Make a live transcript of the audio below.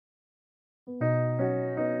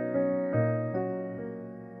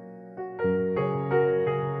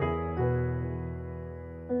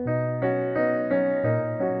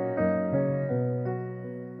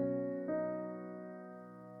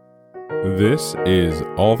This is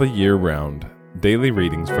All the Year Round, daily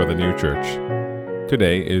readings for the New Church.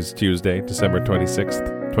 Today is Tuesday, December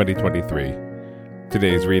 26th, 2023.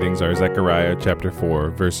 Today's readings are Zechariah chapter 4,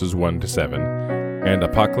 verses 1 to 7, and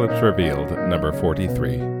Apocalypse Revealed, number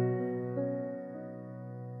 43.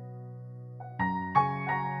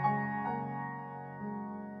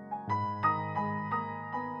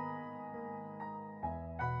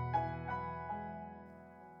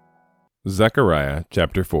 Zechariah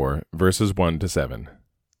chapter 4, verses 1 to 7.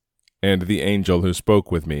 And the angel who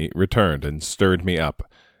spoke with me returned and stirred me up,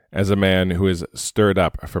 as a man who is stirred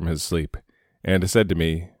up from his sleep, and said to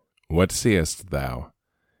me, What seest thou?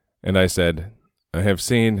 And I said, I have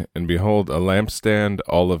seen, and behold, a lampstand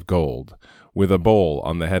all of gold, with a bowl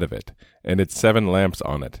on the head of it, and its 7 lamps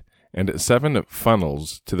on it, and 7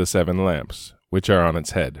 funnels to the 7 lamps, which are on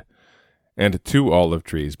its head, and 2 olive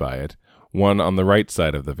trees by it, one on the right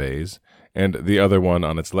side of the vase, and the other one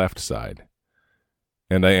on its left side.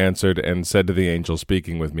 And I answered and said to the angel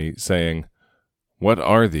speaking with me, saying, What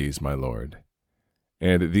are these, my Lord?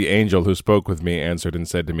 And the angel who spoke with me answered and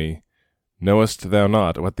said to me, Knowest thou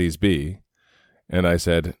not what these be? And I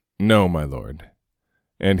said, No, my Lord.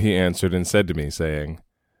 And he answered and said to me, saying,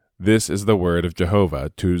 This is the word of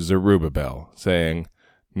Jehovah to Zerubbabel, saying,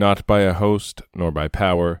 Not by a host, nor by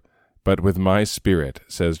power, but with my spirit,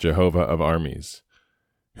 says Jehovah of armies.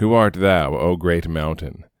 Who art thou, O great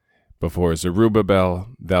mountain? Before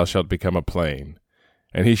Zerubbabel thou shalt become a plain.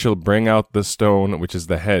 And he shall bring out the stone which is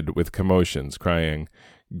the head with commotions, crying,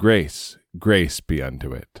 Grace, grace be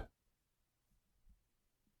unto it.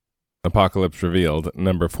 Apocalypse Revealed,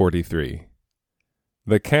 number 43.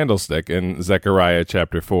 The candlestick in Zechariah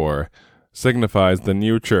chapter 4 signifies the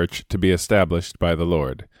new church to be established by the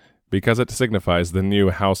Lord, because it signifies the new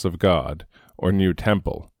house of God, or new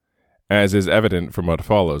temple, as is evident from what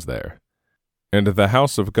follows there. And the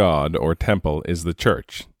house of God, or temple, is the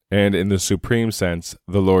church, and in the supreme sense,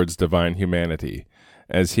 the Lord's divine humanity,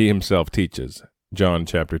 as he himself teaches, John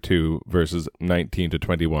chapter 2, verses 19 to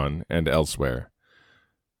 21, and elsewhere.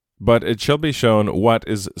 But it shall be shown what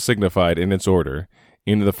is signified in its order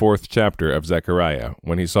in the 4th chapter of Zechariah,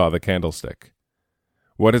 when he saw the candlestick.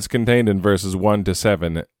 What is contained in verses 1 to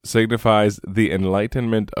 7 signifies the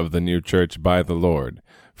enlightenment of the new church by the Lord,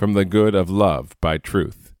 from the good of love by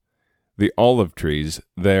truth. The olive trees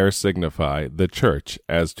there signify the church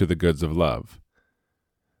as to the goods of love.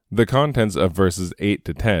 The contents of verses 8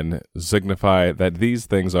 to 10 signify that these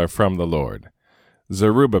things are from the Lord.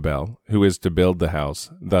 Zerubbabel, who is to build the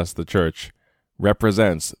house, thus the church,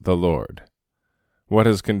 represents the Lord. What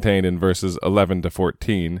is contained in verses 11 to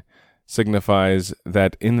 14 signifies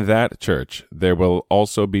that in that church there will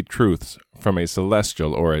also be truths from a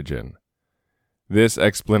celestial origin. This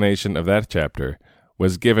explanation of that chapter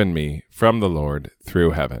was given me from the Lord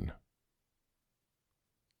through heaven.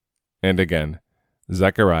 And again,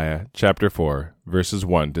 Zechariah chapter 4, verses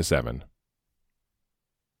 1 to 7.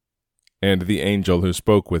 And the angel who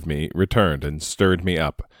spoke with me returned and stirred me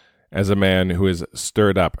up, as a man who is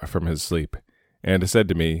stirred up from his sleep, and said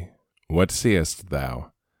to me, What seest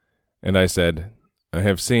thou? And I said, I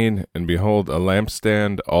have seen, and behold, a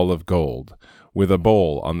lampstand all of gold, with a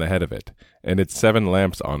bowl on the head of it, and its 7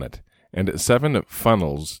 lamps on it, and 7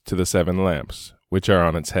 funnels to the 7 lamps, which are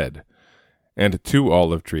on its head, and 2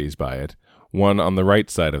 olive trees by it, one on the right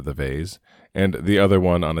side of the vase, and the other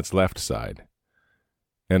one on its left side.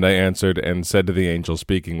 And I answered and said to the angel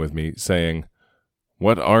speaking with me, saying,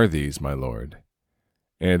 What are these, my Lord?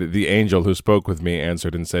 And the angel who spoke with me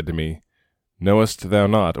answered and said to me, Knowest thou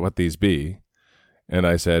not what these be? And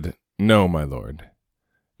I said, No, my Lord.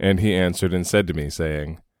 And he answered and said to me,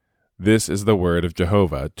 saying, This is the word of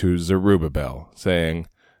Jehovah to Zerubbabel, saying,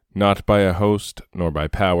 Not by a host, nor by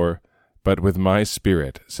power, but with my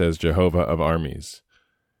spirit, says Jehovah of armies.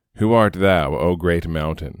 Who art thou, O great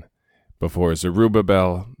mountain? Before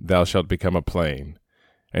Zerubbabel thou shalt become a plain.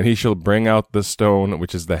 And he shall bring out the stone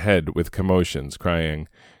which is the head with commotions, crying,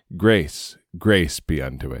 Grace, grace be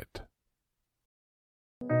unto it.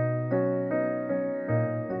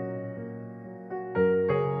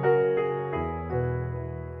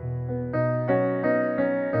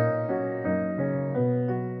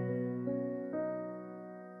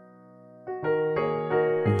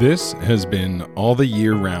 This has been All the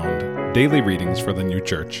Year Round, daily readings for the new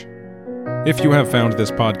church. If you have found this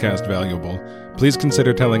podcast valuable, please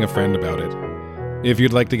consider telling a friend about it. If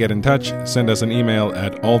you'd like to get in touch, send us an email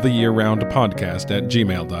at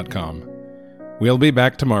alltheyearroundpodcast@gmail.com. We'll be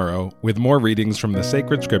back tomorrow with more readings from the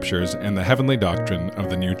sacred scriptures and the heavenly doctrine of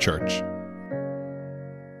the new church.